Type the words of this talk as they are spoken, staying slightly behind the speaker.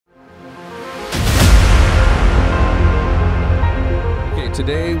Alright,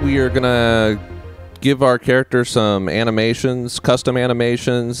 today we are gonna give our character some animations, custom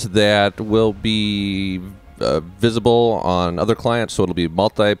animations that will be visible on other clients, so it'll be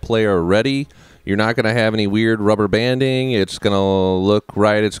multiplayer ready. You're not gonna have any weird rubber banding. It's gonna look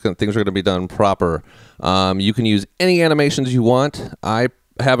right. Things are gonna be done proper. You can use any animations you want. I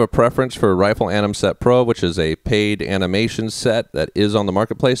have a preference for Rifle Anim Set Pro, which is a paid animation set that is on the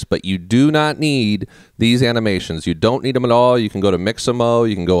marketplace, but you do not need these animations. You don't need them at all. You can go to Mixamo.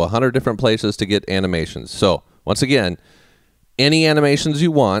 You can go 100 different places to get animations. So once again, any animations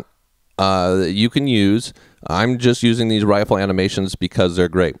you want, you can use. I'm just using these rifle animations because they're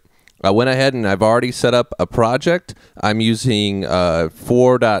great. I went ahead and I've already set up a project. I'm using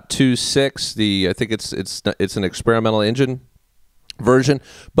 4.26. I think it's an experimental engine version,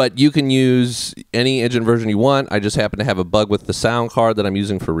 but you can use any engine version you want. I just happen to have a bug with the sound card that I'm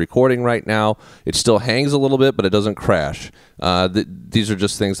using for recording right now. It still hangs a little bit, but it doesn't crash. These are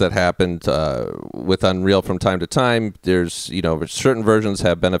just things that happened with Unreal from time to time. There's, certain versions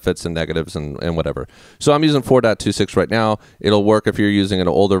have benefits and negatives and whatever. So I'm using 4.26 right now. It'll work if you're using an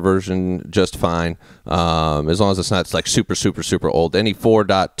older version just fine, as long as it's not like super old. Any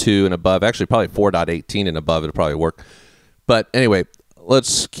 4.2 and above, actually probably 4.18 and above, it'll probably work. But anyway,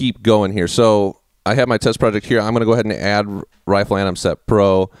 let's keep going here. So I have my test project here. I'm going to go ahead and add Rifle Anim Set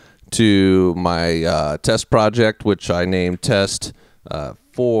Pro to my test project, which I named test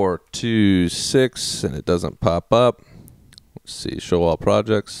 426, and it doesn't pop up. Let's see, show all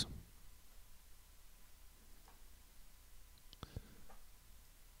projects.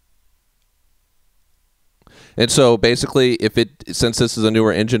 And so basically, since this is a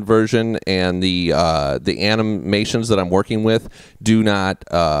newer engine version and the animations that I'm working with do not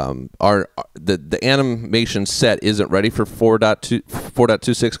the animation set isn't ready for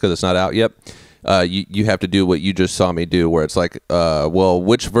 4.26 because it's not out yet. You have to do what you just saw me do, where it's like, well,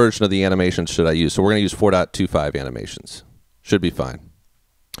 which version of the animations should I use? So we're going to use 4.25 animations. Should be fine.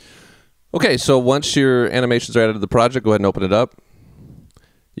 Okay, so once your animations are added to the project, go ahead and open it up.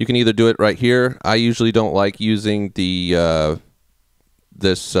 You can either do it right here. I usually don't like using the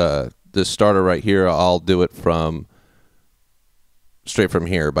this starter right here. I'll do it straight from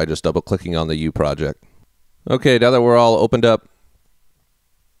here by just double clicking on the U project. Okay, now that we're all opened up,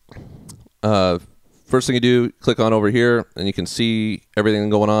 first thing you do, click on over here and you can see everything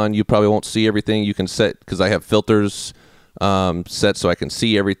going on. You probably won't see everything. You can set, because I have filters set so I can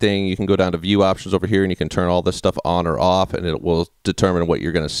see everything. You can go down to view options over here and you can turn all this stuff on or off, and it will determine what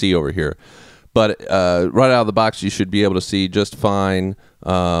you're going to see over here. But right out of the box, you should be able to see just fine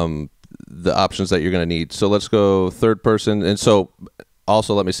the options that you're going to need. So let's go third person. And so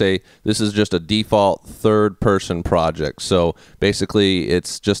also let me say, this is just a default third person project. So basically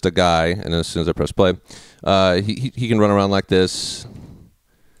it's just a guy, and as soon as I press play, he can run around like this.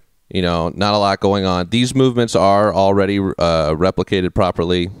 Not a lot going on. These movements are already replicated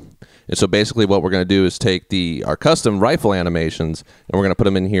properly. And so basically what we're going to do is take our custom rifle animations and we're going to put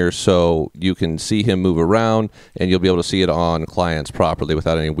them in here so you can see him move around and you'll be able to see it on clients properly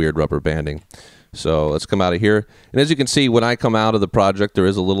without any weird rubber banding. So let's come out of here. And as you can see, when I come out of the project, there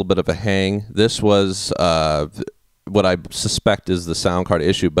is a little bit of a hang. This was what I suspect is the sound card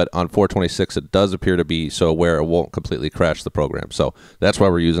issue, but on 426 it does appear to be so where it won't completely crash the program. So that's why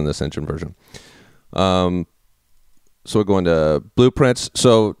we're using this engine version. So we're going to blueprints.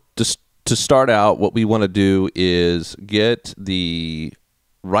 So to start out, what we want to do is get the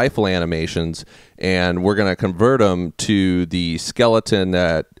rifle animations, and we're going to convert them to the skeleton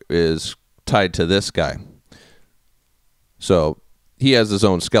that is tied to this guy. So he has his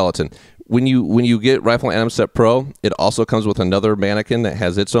own skeleton. When you get Rifle Anim Set Pro, it also comes with another mannequin that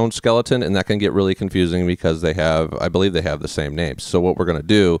has its own skeleton, and that can get really confusing because I believe they have the same names. So what we're going to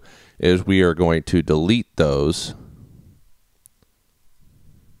do is we are going to delete those,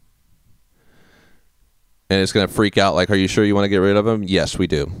 and it's going to freak out like, are you sure you want to get rid of them? Yes, we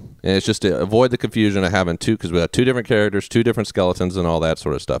do. And it's just to avoid the confusion of having two, because we have two different characters, two different skeletons, and all that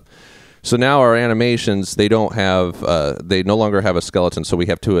sort of stuff. So now our animations, they no longer have a skeleton, so we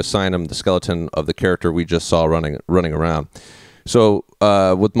have to assign them the skeleton of the character we just saw running around. So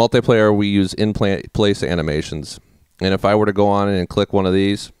with multiplayer, we use in-place animations. And if I were to go on and click one of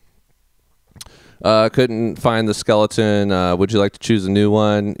these, couldn't find the skeleton, would you like to choose a new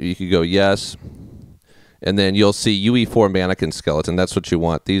one? You could go yes. And then you'll see UE4 mannequin skeleton. That's what you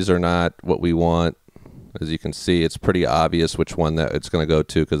want. These are not what we want. As you can see, it's pretty obvious which one that it's going to go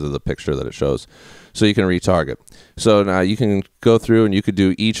to because of the picture that it shows. So you can retarget. So now you can go through and you could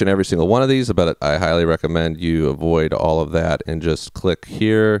do each and every single one of these, but I highly recommend you avoid all of that and just click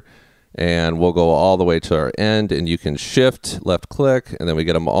here and we'll go all the way to our end, and you can shift left click, and then we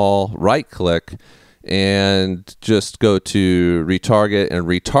get them all, right click, and just go to retarget and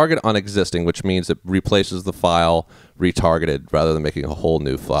retarget on existing, which means it replaces the file retargeted rather than making a whole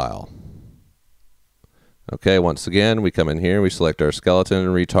new file. Okay, once again, we come in here, we select our skeleton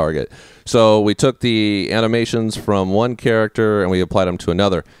and retarget. So we took the animations from one character and we applied them to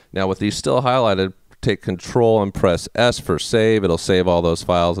another. Now with these still highlighted, take Control and press S for save. It'll save all those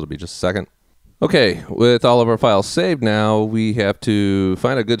files. It'll be just a second. Okay, with all of our files saved now, we have to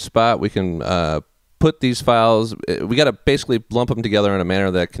find a good spot. We can put these files, we got to basically lump them together in a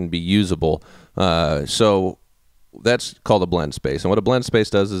manner that can be usable. So that's called a blend space. And what a blend space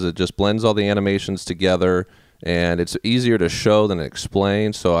does is it just blends all the animations together, and it's easier to show than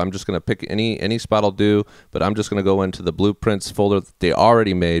explain. So I'm just going to pick any spot will do, but I'm just going to go into the blueprints folder that they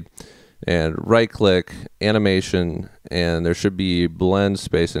already made and right click animation, and there should be blend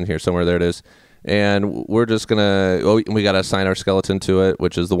space in here somewhere. There it is. And we're just gonna, we got to assign our skeleton to it,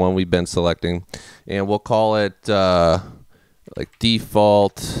 which is the one we've been selecting, and we'll call it like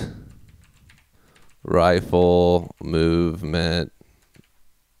default rifle movement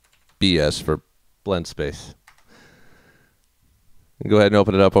BS for blend space. Go ahead and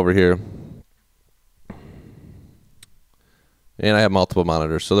open it up over here. And I have multiple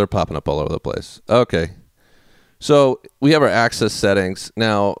monitors, so they're popping up all over the place. Okay. So we have our access settings.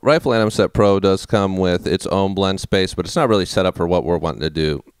 Now, Rifle Anim Set Pro does come with its own blend space, but it's not really set up for what we're wanting to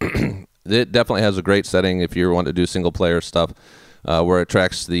do. It definitely has a great setting if you're wanting to do single player stuff, where it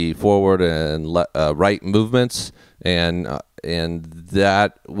tracks the forward and right movements, and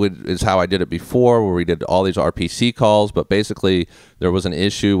that is how I did it before, where we did all these RPC calls. But basically, there was an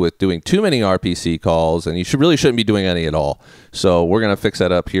issue with doing too many RPC calls, and you really shouldn't be doing any at all. So we're going to fix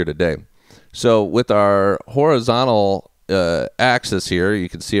that up here today. So with our horizontal axis here, you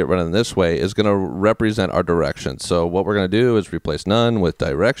can see it running this way, is going to represent our direction. So what we're going to do is replace none with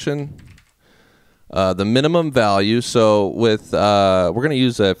direction. The minimum value, so with we're going to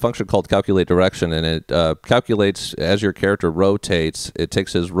use a function called CalculateDirection, and it calculates as your character rotates. It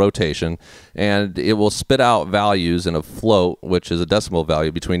takes his rotation, and it will spit out values in a float, which is a decimal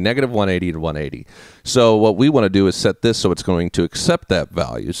value, between -180 to 180. So what we want to do is set this so it's going to accept that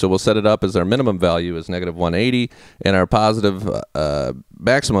value. So we'll set it up as our minimum value is -180, and our positive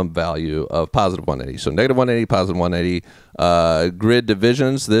maximum value of +180. So -180, +180. Grid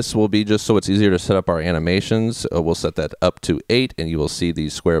divisions, this will be just so it's easier to set up our animations. We'll set that up to 8, and you will see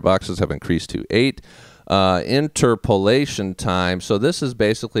these square boxes have increased to 8. Interpolation time, so this is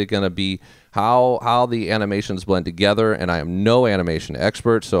basically going to be how the animations blend together, and I am no animation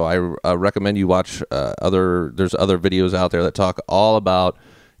expert, so I recommend you watch there's other videos out there that talk all about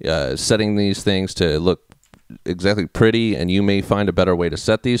setting these things to look exactly pretty, and you may find a better way to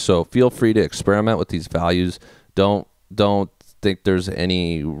set these. So feel free to experiment with these values. Don't think there's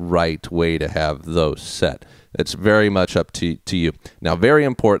any right way to have those set. It's very much up to you. Now, very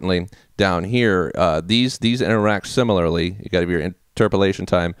importantly, down here, these interact similarly. You got to have your interpolation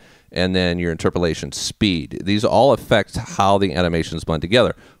time and then your interpolation speed. These all affect how the animations blend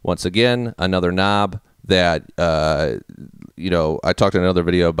together. Once again, another knob that you know, I talked in another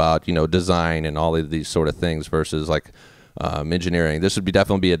video about, you know, design and all of these sort of things versus like engineering. This would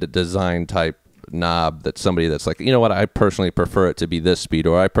definitely be a design type knob that somebody that's like, you know what, I personally prefer it to be this speed,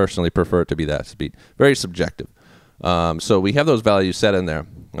 or I personally prefer it to be that speed. Very subjective. So we have those values set in there.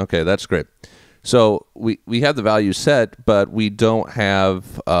 Okay, that's great. So we have the values set, but we don't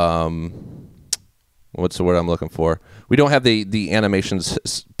have what's the word I'm looking for? We don't have the animations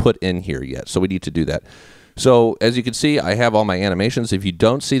put in here yet, so we need to do that. So as you can see, I have all my animations. If you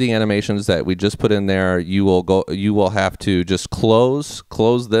don't see the animations that we just put in there, you will have to just close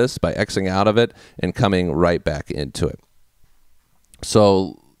this by Xing out of it and coming right back into it.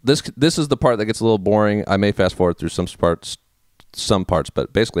 So this is the part that gets a little boring. I may fast forward through some parts,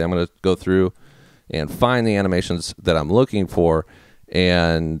 but basically I'm going to go through and find the animations that I'm looking for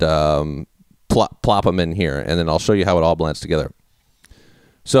and plop them in here, and then I'll show you how it all blends together.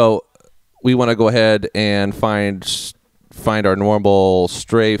 So we want to go ahead and find our normal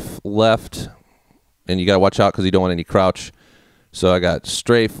strafe left, and you got to watch out because you don't want any crouch. So I got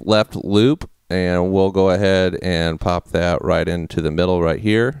strafe left loop, and we'll go ahead and pop that right into the middle right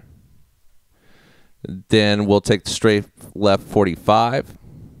here. Then we'll take the strafe left 45.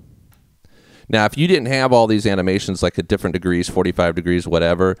 Now, if you didn't have all these animations like at different degrees, 45 degrees,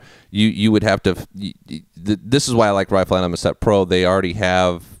 whatever, you would have to. This is why I like Rifle Anim Set Pro. They already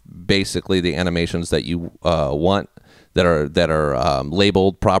have basically the animations that you want that are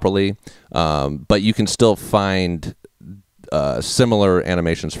labeled properly, but you can still find similar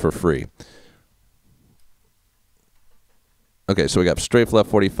animations for free. Okay, so we got strafe left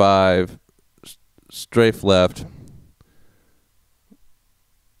 45, strafe left,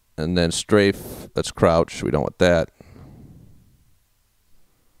 and then strafe, let's crouch, we don't want that.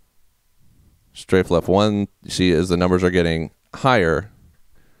 Strafe left 1, you see as the numbers are getting higher.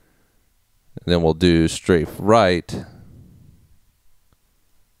 And then we'll do strafe right,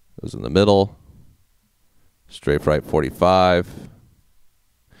 goes in the middle, strafe right 45.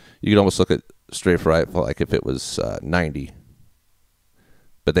 You can almost look at strafe right like if it was 90.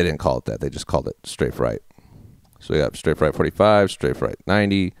 But they didn't call it that. They just called it strafe right. So we got strafe right 45, strafe right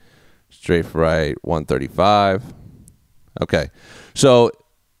 90, strafe right 135. Okay. So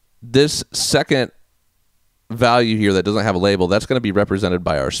this second value here that doesn't have a label, that's going to be represented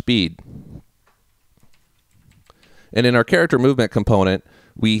by our speed. And in our character movement component,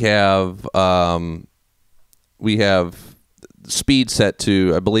 we have speed set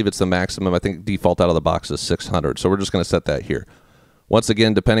to, I believe it's the maximum. I think default out of the box is 600. So we're just going to set that here. Once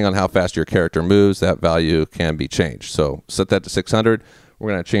again, depending on how fast your character moves, that value can be changed. So set that to 600.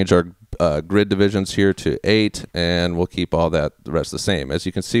 We're going to change our grid divisions here to 8, and we'll keep all that the rest the same. As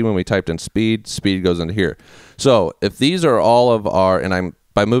you can see, when we typed in speed, speed goes into here. So if these are all of our, and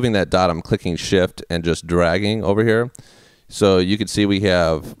by moving that dot, I'm clicking shift and just dragging over here. So you can see we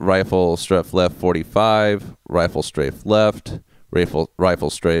have rifle strafe left 45, rifle strafe left, rifle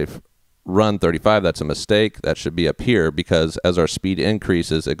strafe run 35. That's a mistake. That should be up here because as our speed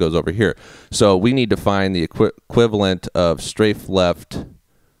increases, it goes over here. So we need to find the equivalent of strafe left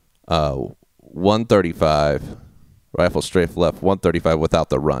 135, rifle strafe left 135 without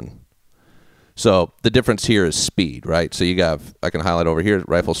the run. So the difference here is speed, right? So you got, I can highlight over here,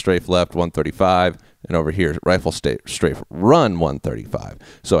 rifle strafe left 135, and over here, rifle strafe run 135.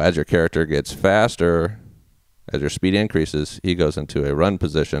 So as your character gets faster, as your speed increases, he goes into a run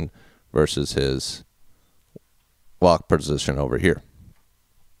position versus his walk position over here.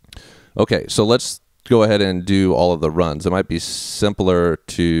 Okay, so let's go ahead and do all of the runs. It might be simpler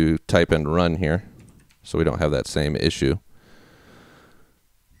to type in run here so we don't have that same issue.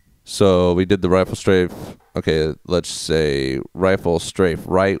 So we did the rifle strafe. Okay, let's say rifle strafe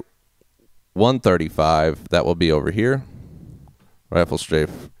right 135. That will be over here. Rifle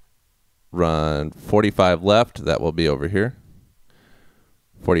strafe run 45 left. That will be over here.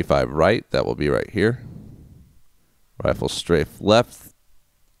 45 right. That will be right here. Rifle strafe left.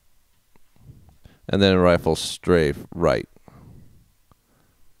 And then rifle strafe right.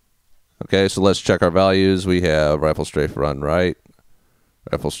 Okay, so let's check our values. We have rifle strafe run right.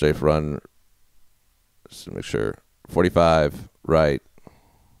 Rifle strafe run, just to make sure, 45 right,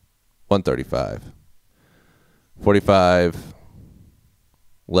 135. 45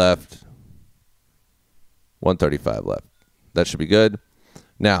 left, 135 left. That should be good.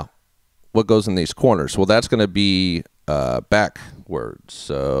 Now, what goes in these corners? Well, that's going to be backwards.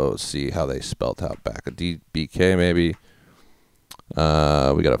 So let's see how they spelled out back. A DBK maybe.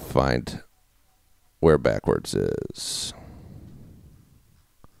 We got to find where backwards is.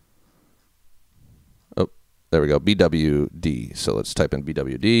 There we go, BWD. So let's type in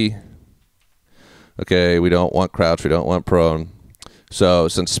BWD. Okay, we don't want crouch, we don't want prone. So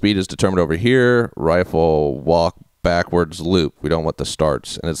since speed is determined over here, rifle walk backwards loop. We don't want the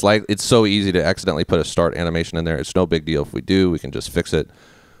starts. And it's so easy to accidentally put a start animation in there. It's no big deal if we do. We can just fix it.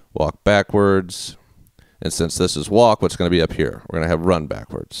 Walk backwards. And since this is walk, what's going to be up here? We're going to have run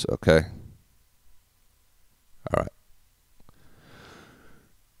backwards, okay? All right.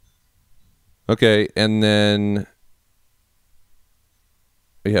 Okay, and then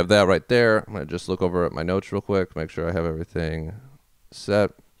we have that right there. I'm going to just look over at my notes real quick, make sure I have everything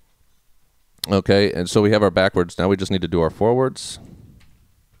set. Okay, and so we have our backwards. Now we just need to do our forwards.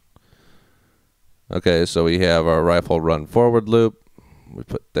 Okay, so we have our rifle run forward loop. We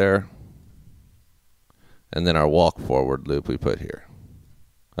put there. And then our walk forward loop we put here.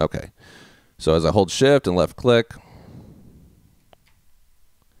 Okay, so as I hold shift and left click,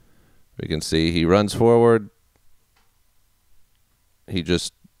 we can see he runs forward. He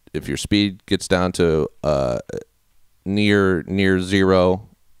just, if your speed gets down to near zero,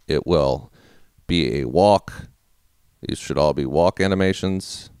 it will be a walk. These should all be walk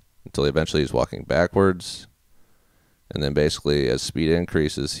animations until eventually he's walking backwards. And then basically as speed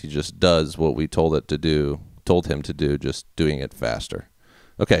increases, he just does what we told him to do, just doing it faster.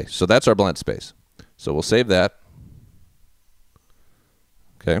 Okay, so that's our blend space. So we'll save that.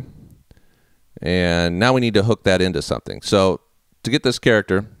 Okay. And now we need to hook that into something. So to get this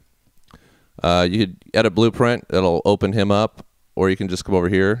character, you could edit blueprint. It'll open him up. Or you can just come over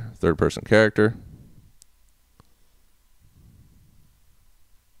here, third person character.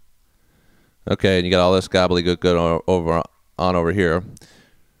 Okay, and you got all this gobbledygook over here.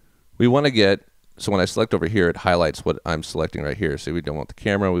 We want to get, so when I select over here, it highlights what I'm selecting right here. So we don't want the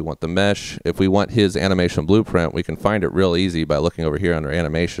camera, we want the mesh. If we want his animation blueprint, we can find it real easy by looking over here under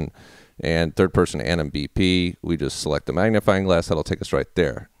animation and third person anim BP. We just select the magnifying glass, that'll take us right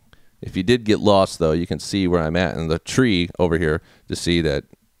there. If you did get lost though, you can see where I'm at in the tree over here to see that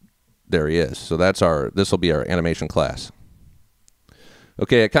there he is. So that's this will be our animation class.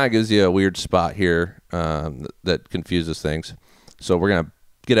 Okay, it kind of gives you a weird spot here that confuses things. So we're going to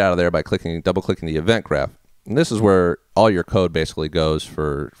get out of there by double clicking the event graph. And this is where all your code basically goes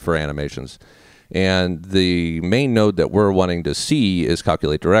for animations. And the main node that we're wanting to see is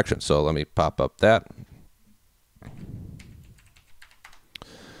CalculateDirection. So let me pop up that.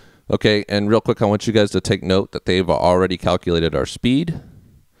 Okay, and real quick, I want you guys to take note that they've already calculated our speed,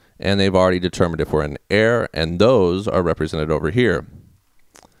 and they've already determined if we're in air, and those are represented over here.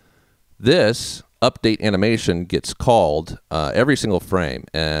 This update animation gets called every single frame,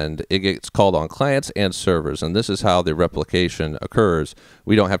 and it gets called on clients and servers, and this is how the replication occurs.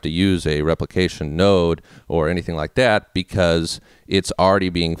 We don't have to use a replication node or anything like that because it's already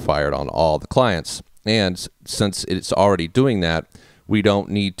being fired on all the clients. And since it's already doing that, we don't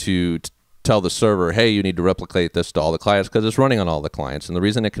need to tell the server, hey, you need to replicate this to all the clients, because it's running on all the clients. And the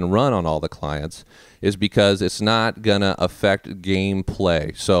reason it can run on all the clients is because it's not going to affect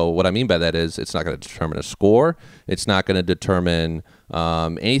gameplay. So what I mean by that is it's not going to determine a score. It's not going to determine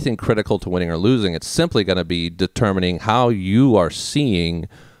anything critical to winning or losing. It's simply going to be determining how you are seeing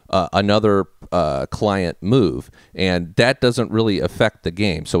another client move. And that doesn't really affect the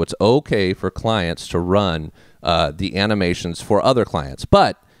game. So it's okay for clients to run the animations for other clients.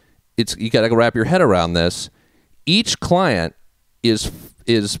 But you got to wrap your head around this. Each client is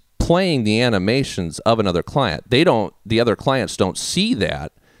playing the animations of another client. The other clients don't see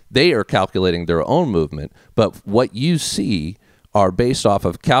that. They are calculating their own movement, but what you see are based off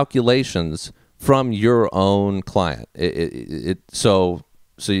of calculations from your own client. So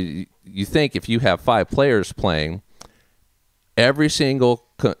you think if you have 5 players playing, every single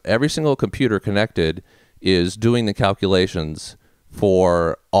computer connected is doing the calculations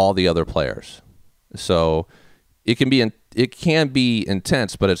for all the other players. So it can be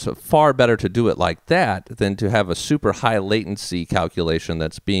intense, but it's far better to do it like that than to have a super high latency calculation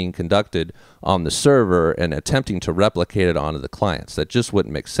that's being conducted on the server and attempting to replicate it onto the clients. That just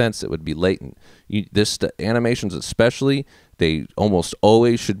wouldn't make sense. It would be latent. Animations especially, they almost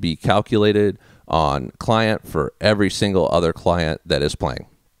always should be calculated on client for every single other client that is playing.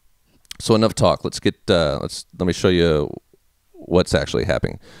 So enough talk. Let me show you what's actually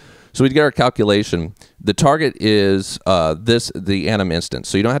happening. So we get our calculation. The target is the anim instance.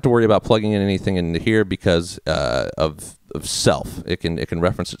 So you don't have to worry about plugging in anything into here because of self. It can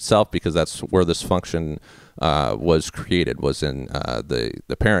reference itself because that's where this function was created, was in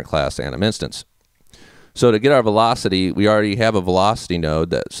the parent class anim instance. So to get our velocity, we already have a velocity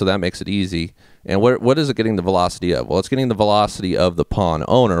node, so that makes it easy. And what is it getting the velocity of? Well, it's getting the velocity of the pawn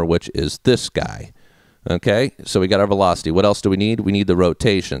owner, which is this guy. Okay, so we got our velocity. What else do we need? We need the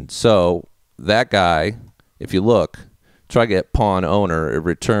rotation. So that guy, if you look, try to get pawn owner, it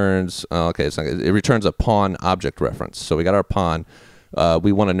returns, it returns a pawn object reference. So we got our pawn.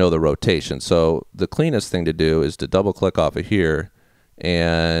 We want to know the rotation. So the cleanest thing to do is to double click off of here,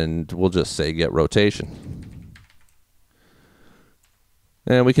 and we'll just say get rotation.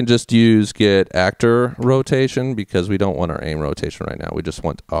 And we can just use get actor rotation because we don't want our aim rotation right now. We just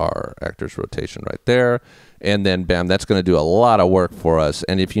want our actor's rotation right there. And then bam, that's going to do a lot of work for us.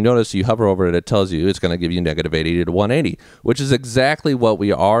 And if you notice, you hover over it, it tells you it's going to give you negative 80 to 180, which is exactly what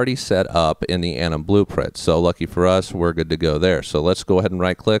we already set up in the anim blueprint. So lucky for us, we're good to go there. So let's go ahead and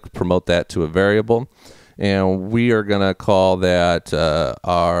right click, promote that to a variable. And we are going to call that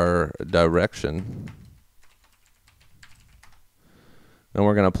our direction. And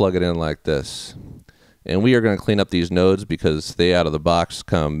we're going to plug it in like this. And we are going to clean up these nodes because they out of the box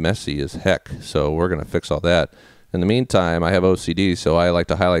come messy as heck. So we're going to fix all that. In the meantime, I have OCD, so I like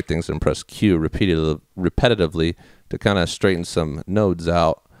to highlight things and press Q repetitively to kind of straighten some nodes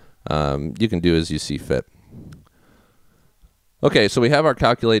out. You can do as you see fit. Okay, so we have our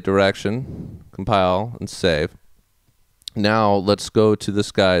calculate direction, compile, and save. Now let's go to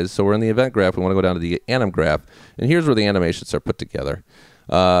this guy's. So we're in the event graph. We want to go down to the anim graph, and here's where the animations are put together.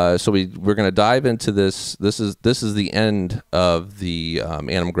 So we're going to dive into this. This is the end of the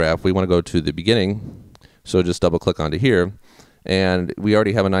anim graph. We want to go to the beginning. So just double click onto here, and we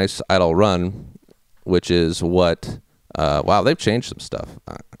already have a nice idle run, which is what. Wow, they've changed some stuff.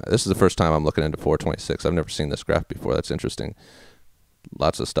 This is the first time I'm looking into 426. I've never seen this graph before. That's interesting.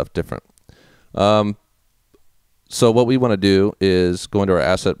 Lots of stuff different. So what we want to do is go into our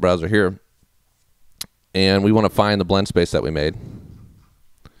asset browser here, and we want to find the blend space that we made.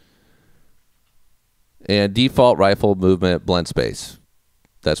 And default rifle movement blend space.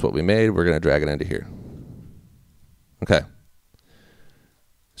 That's what we made. We're going to drag it into here. Okay.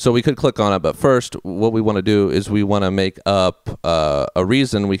 So we could click on it, but first what we want to do is we want to make up a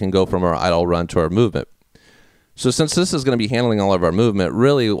reason we can go from our idle run to our movement. So since this is going to be handling all of our movement,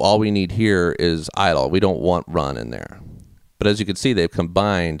 really all we need here is idle. We don't want run in there. But as you can see, they've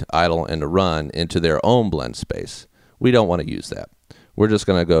combined idle and run into their own blend space. We don't want to use that. We're just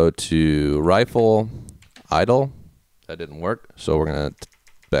going to go to rifle, idle. That didn't work, so we're going to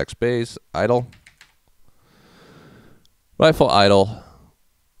backspace, idle. Rifle, idle.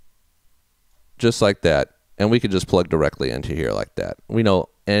 Just like that. And we could just plug directly into here like that. We know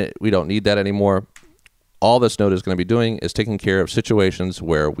we don't need that anymore. All this node is going to be doing is taking care of situations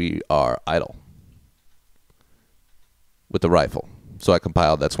where we are idle with the rifle. So I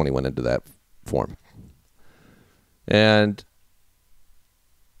compiled, that's when he went into that form. And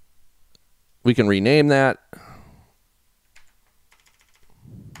we can rename that.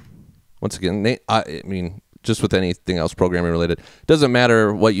 Once again, I mean, just with anything else programming related, it doesn't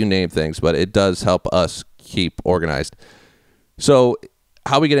matter what you name things, but it does help us keep organized. So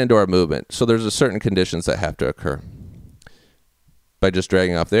how we get into our movement. So there's a certain conditions that have to occur. By just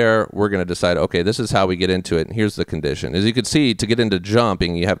dragging off there, we're going to decide, okay, this is how we get into it, and here's the condition. As you can see, to get into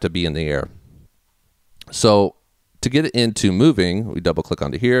jumping, you have to be in the air. So to get into moving, we double click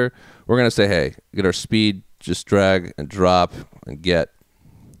onto here. We're going to say, hey, get our speed, just drag and drop and get.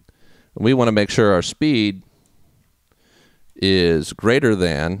 And we want to make sure our speed is greater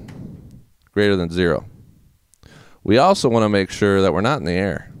than 0. We also want to make sure that we're not in the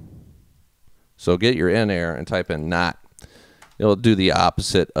air. So get your in air and type in not. It'll do the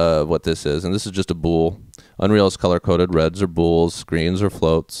opposite of what this is. And this is just a bool. Unreal is color-coded. Reds are bools. Greens are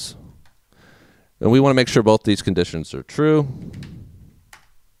floats. And we want to make sure both these conditions are true.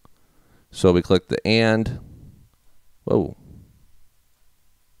 So we click the and. Whoa.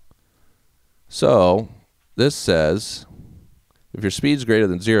 So this says if your speed's greater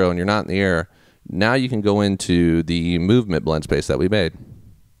than 0 and you're not in the air, now you can go into the movement blend space that we made.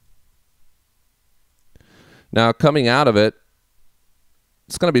 Now coming out of it,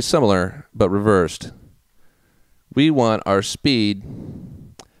 it's going to be similar, but reversed. We want our speed.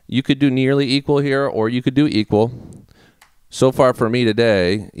 You could do nearly equal here, or you could do equal. So far for me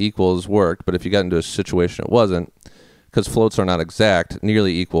today, equals worked, but if you got into a situation it wasn't, because floats are not exact,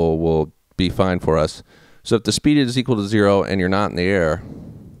 nearly equal will be fine for us. So if the speed is equal to 0 and you're not in the air,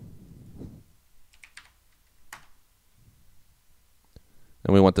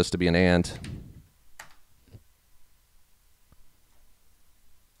 and we want this to be an and.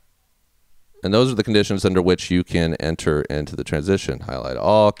 And those are the conditions under which you can enter into the transition. Highlight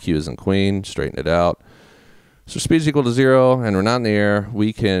all, Q as in queen, straighten it out. So speed is equal to 0 and we're not in the air,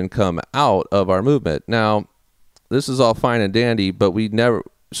 we can come out of our movement. Now, this is all fine and dandy, but we never,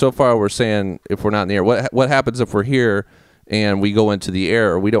 so far we're saying if we're not in the air, what happens if we're here and we go into the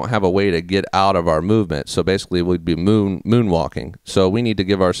air, we don't have a way to get out of our movement. So basically we'd be moonwalking. So we need to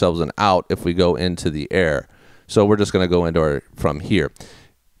give ourselves an out if we go into the air. So we're just going to go into our, from here.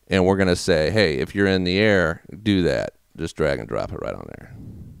 And we're going to say, hey, if you're in the air, do that. Just drag and drop it right on there.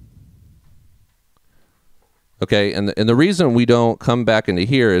 Okay, and the reason we don't come back into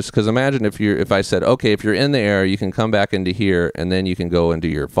here is because imagine if I said, okay, if you're in the air, you can come back into here, and then you can go into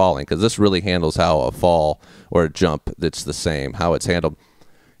your falling, because this really handles how a fall or a jump that's the same, how it's handled.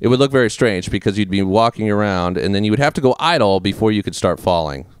 It would look very strange because you'd be walking around, and then you would have to go idle before you could start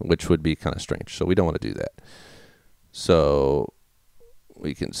falling, which would be kind of strange. So we don't want to do that. So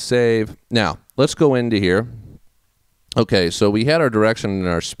we can save. Now, let's go into here. Okay, so we had our direction and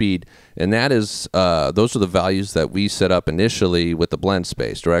our speed, and that is, those are the values that we set up initially with the blend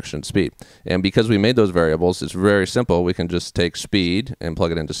space, direction and speed. And because we made those variables, it's very simple. We can just take speed and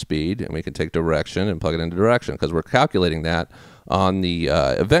plug it into speed, and we can take direction and plug it into direction, because we're calculating that on the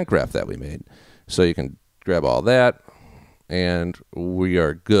event graph that we made. So you can grab all that, and we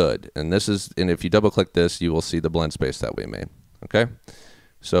are good. And this is, and if you double click this, you will see the blend space that we made. Okay?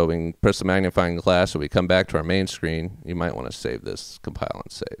 So we can press the magnifying glass, so we come back to our main screen. You might want to save this, compile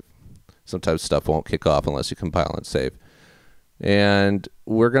and save. Sometimes stuff won't kick off unless you compile and save. And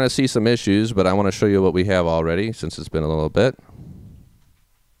we're going to see some issues, but I want to show you what we have already since it's been a little bit.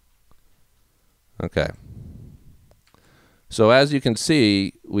 Okay. So as you can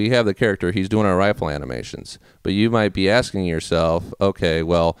see, we have the character. He's doing our rifle animations. But you might be asking yourself, okay,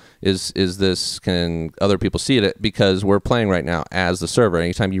 well, is this, can other people see it? Because we're playing right now as the server.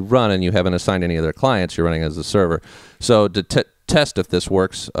 Anytime you run and you haven't assigned any other clients, you're running as the server. So to test if this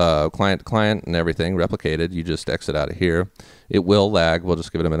works, client to client and everything, replicated, you just exit out of here. It will lag. We'll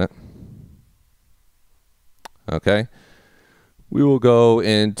just give it a minute. Okay. We will go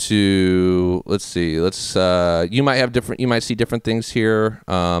into, let's see, you might see different things here.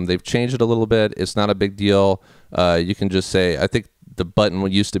 They've changed it a little bit. It's not a big deal. You can just say, I think the button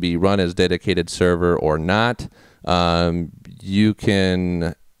used to be run as dedicated server or not. You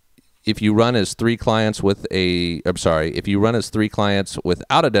can, if you run as three clients with if you run as three clients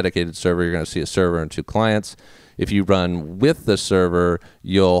without a dedicated server, you're going to see a server and two clients. If you run with the server,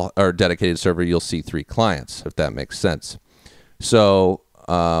 or dedicated server, you'll see three clients, if that makes sense. So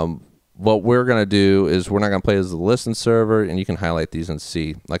what we're going to do is we're not going to play as the listen server, and you can highlight these and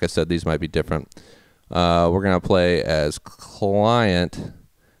see. Like I said, these might be different. We're going to play as client,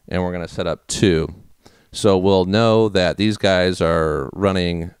 and we're going to set up 2. So we'll know that these guys are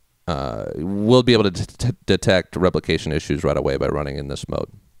running. We'll be able to detect replication issues right away by running in this mode.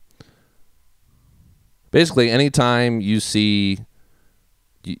 Basically, anytime you see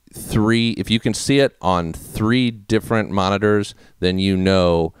if you can see it on 3 different monitors, then you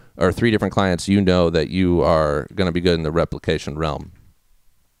know, or 3 different clients, you know that you are going to be good in the replication realm.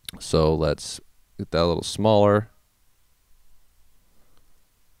 So let's get that a little smaller.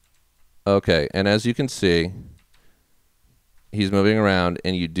 Okay, and as you can see, he's moving around,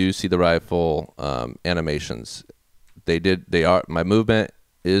 and you do see the rifle animations. My movement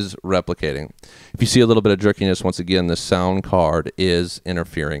is replicating. If you see a little bit of jerkiness, once again, the sound card is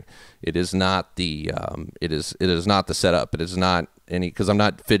interfering. It is not the it is not the setup. It is not any, because I'm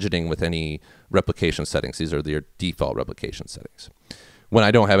not fidgeting with any replication settings. These are their default replication settings. When I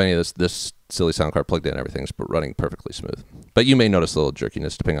don't have any of this silly sound card plugged in, everything's running perfectly smooth. But you may notice a little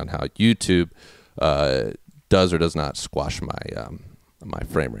jerkiness depending on how YouTube does or does not squash my my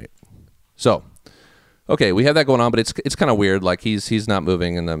frame rate. So, okay, we have that going on, but it's kind of weird. Like he's not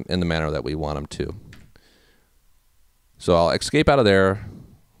moving in the manner that we want him to. So I'll escape out of there,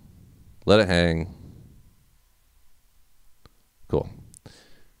 let it hang. Cool.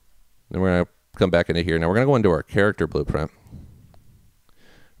 Then we're gonna come back into here. Now we're gonna go into our character blueprint.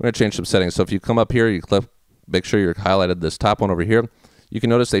 We're gonna change some settings. So if you come up here, you click, make sure you're highlighted this top one over here. You can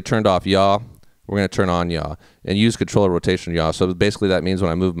notice they turned off yaw. We're going to turn on yaw and use controller rotation yaw. So basically that means when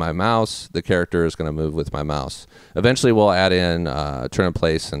I move my mouse, the character is going to move with my mouse. Eventually we'll add in turn in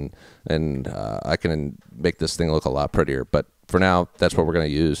place, and I can make this thing look a lot prettier. But for now, that's what we're going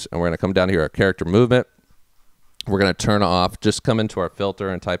to use. And we're going to come down here, our character movement. We're going to turn off, just come into our filter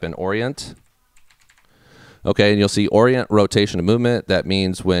and type in orient. Okay, and you'll see orient, rotation, and movement. That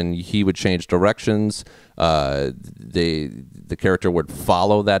means when he would change directions, the character would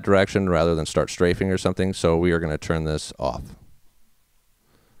follow that direction rather than start strafing or something. So we are going to turn this off.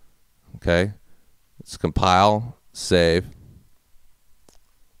 Okay, let's compile, save.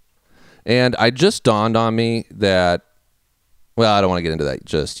 And I just dawned on me that, well, I don't want to get into that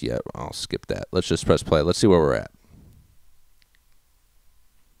just yet. I'll skip that. Let's just press play. Let's see where we're at.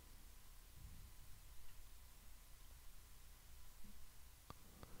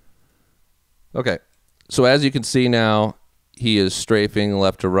 Okay, so as you can see now, he is strafing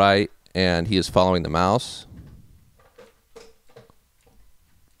left to right, and he is following the mouse.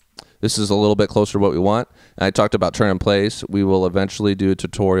 This is a little bit closer to what we want. And I talked about turn in place. We will eventually do a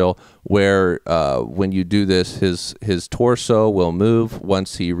tutorial where when you do this, his torso will move.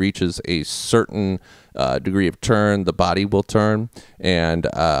 Once he reaches a certain degree of turn, the body will turn. And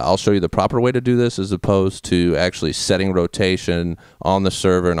I'll show you the proper way to do this as opposed to actually setting rotation on the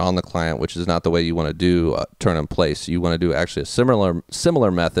server and on the client, which is not the way you want to do turn in place. You want to do actually a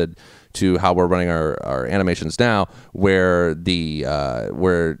similar method to how we're running our animations now, where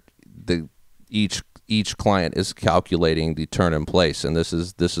each client is calculating the turn in place, and this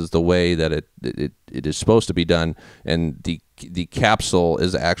is the way that it is supposed to be done. And the capsule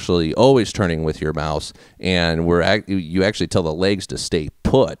is actually always turning with your mouse, and you actually tell the legs to stay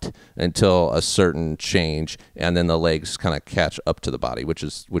put until a certain change, and then the legs kind of catch up to the body, which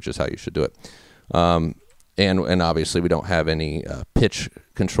is how you should do it. And obviously we don't have any pitch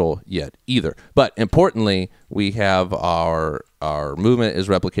control yet either. But importantly, we have our movement is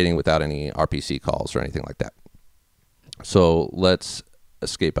replicating without any RPC calls or anything like that. So let's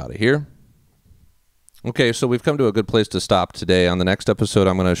escape out of here. Okay, so we've come to a good place to stop today. On the next episode,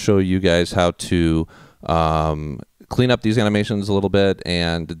 I'm going to show you guys how to clean up these animations a little bit,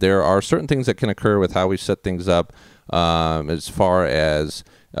 and there are certain things that can occur with how we set things up. As far as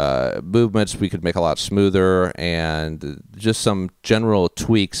movements, we could make a lot smoother, and just some general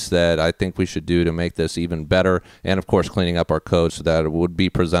tweaks that I think we should do to make this even better. And of course, cleaning up our code so that it would be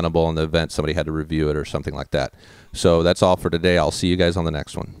presentable in the event somebody had to review it or something like that. So that's all for today. I'll see you guys on the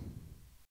next one.